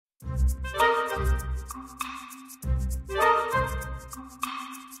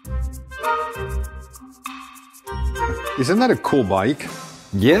Isn't that a cool bike?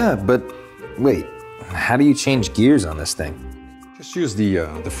 Yeah, but wait, how do you change gears on this thing? Just use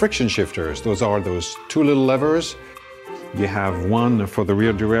the friction shifters. Those are those two little levers. You have one for the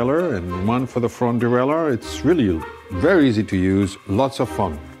rear derailleur and one for the front derailleur. It's really very easy to use, lots of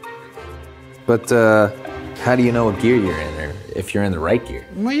fun. But how do you know what gear you're in, or if you're in the right gear?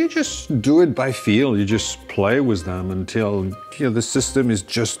 Well, you just do it by feel. You just play with them until the system is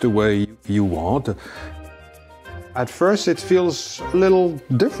just the way you want. At first, it feels a little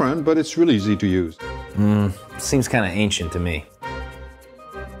different, but it's really easy to use. Seems kind of ancient to me.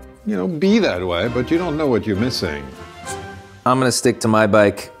 Be that way, but you don't know what you're missing. I'm gonna stick to my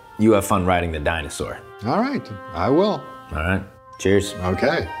bike. You have fun riding the dinosaur. All right, I will. All right, cheers.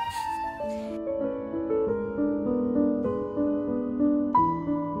 Okay.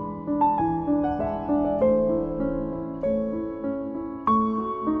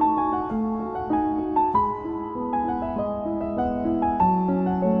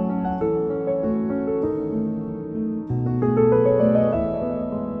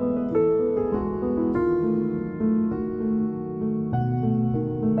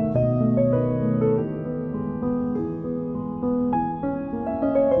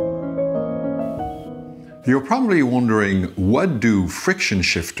 You're probably wondering, what do friction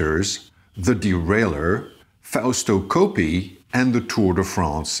shifters, the derailleur, Fausto Coppi, and the Tour de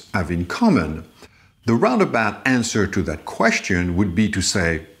France have in common? The roundabout answer to that question would be to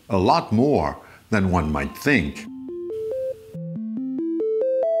say a lot more than one might think.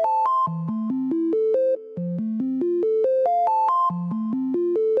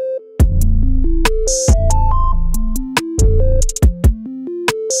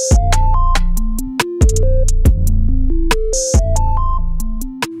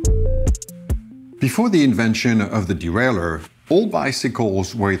 Before the invention of the derailleur, all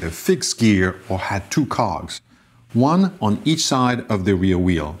bicycles were either fixed gear or had two cogs, one on each side of the rear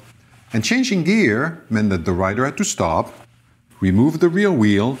wheel. And changing gear meant that the rider had to stop, remove the rear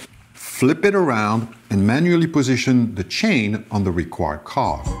wheel, flip it around, and manually position the chain on the required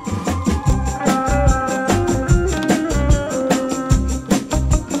cog.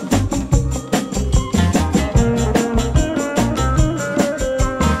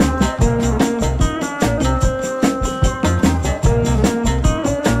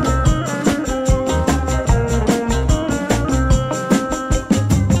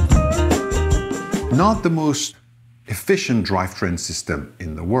 Not the most efficient drivetrain system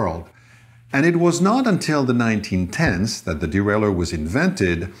in the world. And it was not until the 1910s that the derailleur was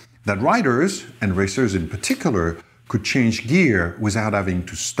invented that riders, and racers in particular, could change gear without having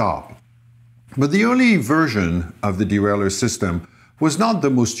to stop. But the early version of the derailleur system was not the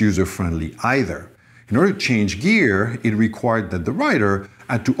most user-friendly either. In order to change gear, it required that the rider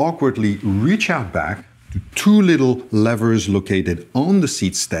had to awkwardly reach out back to two little levers located on the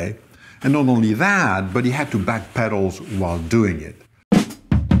seat stay. And not only that, but he had to back pedals while doing it.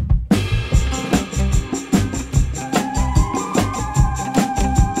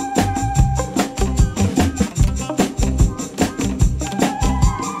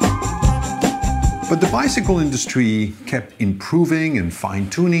 But the bicycle industry kept improving and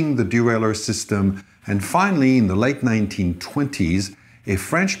fine-tuning the derailleur system, and finally, in the late 1920s, a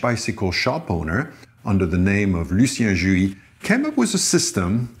French bicycle shop owner, under the name of Lucien Jouy, came up with a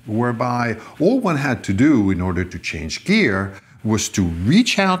system whereby all one had to do in order to change gear was to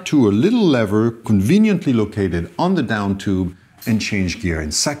reach out to a little lever conveniently located on the down tube and change gear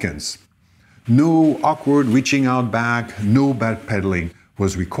in seconds. No awkward reaching out back, no back pedaling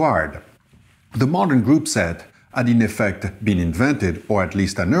was required. The modern group set had in effect been invented, or at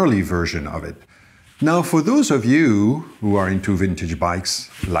least an early version of it. Now, for those of you who are into vintage bikes,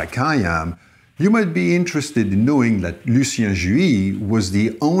 like I am, you might be interested in knowing that Lucien Jouy was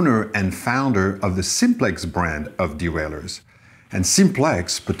the owner and founder of the Simplex brand of derailleurs. And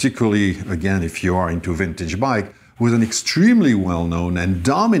Simplex, particularly, again, if you are into vintage bike, was an extremely well-known and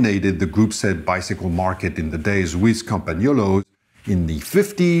dominated the group set bicycle market in the days with Campagnolos, in the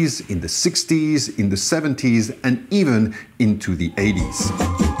 50s, in the 60s, in the 70s, and even into the 80s.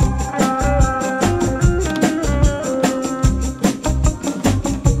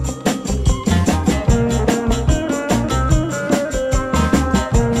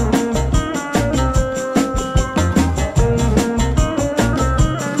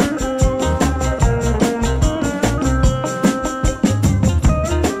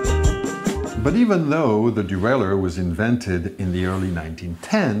 But even though the derailleur was invented in the early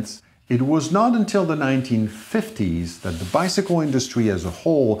 1910s, it was not until the 1950s that the bicycle industry as a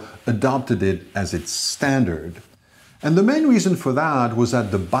whole adopted it as its standard. And the main reason for that was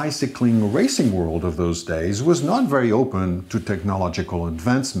that the bicycling racing world of those days was not very open to technological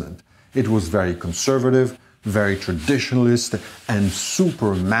advancement. It was very conservative, very traditionalist, and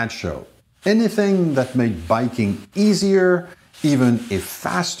super macho. Anything that made biking easier, even if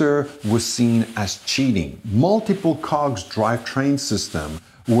faster, was seen as cheating. Multiple cogs drivetrain system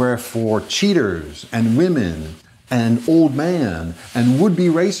were for cheaters and women and old men and would-be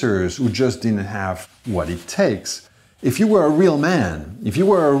racers who just didn't have what it takes. If you were a real man, if you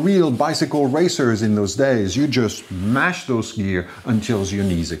were a real bicycle racer in those days, you just mashed those gears until your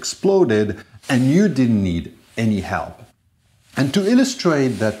knees exploded and you didn't need any help. And to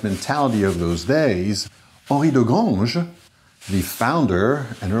illustrate that mentality of those days, Henri de Grange, the founder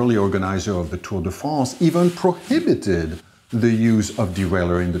and early organizer of the Tour de France, even prohibited the use of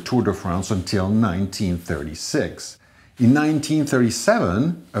derailleur in the Tour de France until 1936. In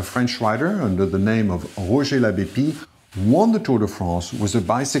 1937, a French rider under the name of Roger Labépie won the Tour de France with a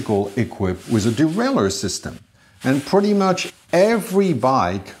bicycle equipped with a derailleur system. And pretty much every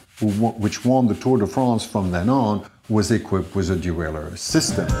bike which won the Tour de France from then on was equipped with a derailleur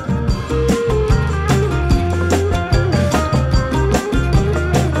system.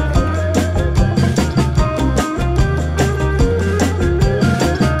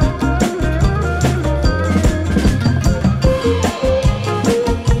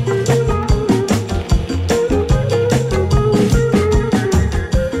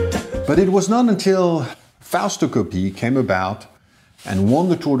 But it was not until Fausto Coppi came about and won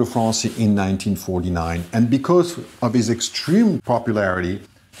the Tour de France in 1949, and because of his extreme popularity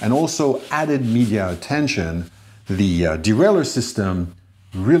and also added media attention, the derailleur system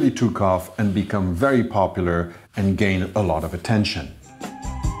really took off and became very popular and gained a lot of attention.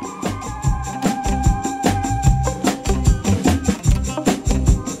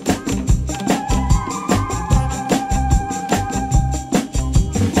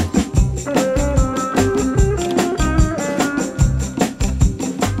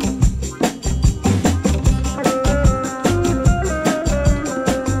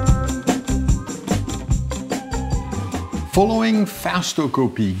 Following Fausto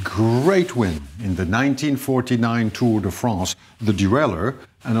Coppi's great win in the 1949 Tour de France, the derailleur,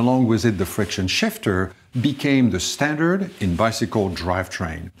 and along with it the friction shifter, became the standard in bicycle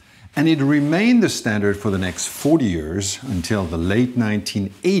drivetrain. And it remained the standard for the next 40 years until the late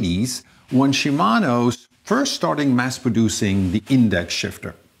 1980s, when Shimano first started mass producing the index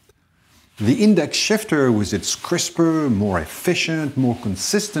shifter. The index shifter, with its crisper, more efficient, more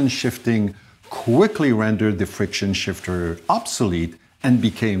consistent shifting, quickly rendered the friction shifter obsolete and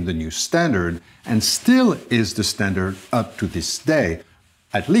became the new standard, and still is the standard up to this day,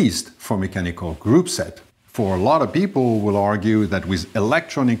 at least for mechanical group set. For a lot of people will argue that with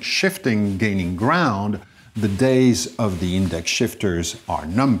electronic shifting gaining ground, the days of the index shifters are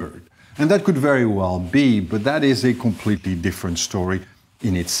numbered. And that could very well be, but that is a completely different story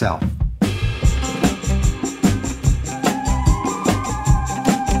in itself.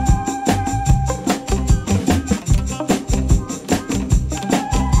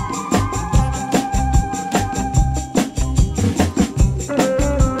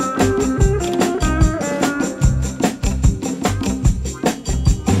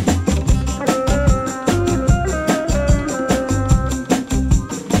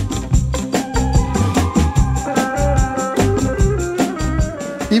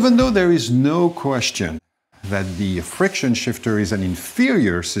 Even though there is no question that the friction shifter is an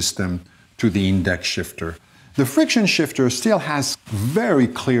inferior system to the index shifter, the friction shifter still has very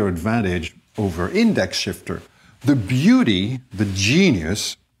clear advantage over index shifter. The beauty, the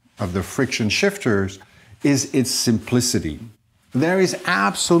genius of the friction shifters is its simplicity. There is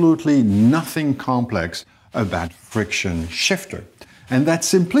absolutely nothing complex about friction shifter. And that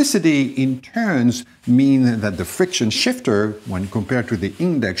simplicity in turns means that the friction shifter, when compared to the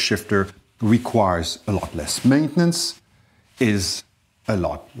index shifter, requires a lot less maintenance, is a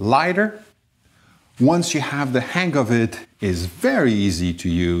lot lighter. Once you have the hang of it, is very easy to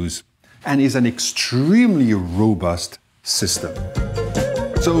use, and is an extremely robust system.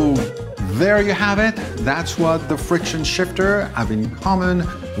 So there you have it. That's what the friction shifter have in common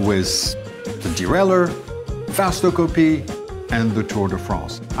with the derailleur, Fausto Coppi, and the Tour de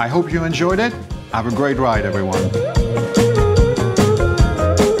France. I hope you enjoyed it. Have a great ride, everyone.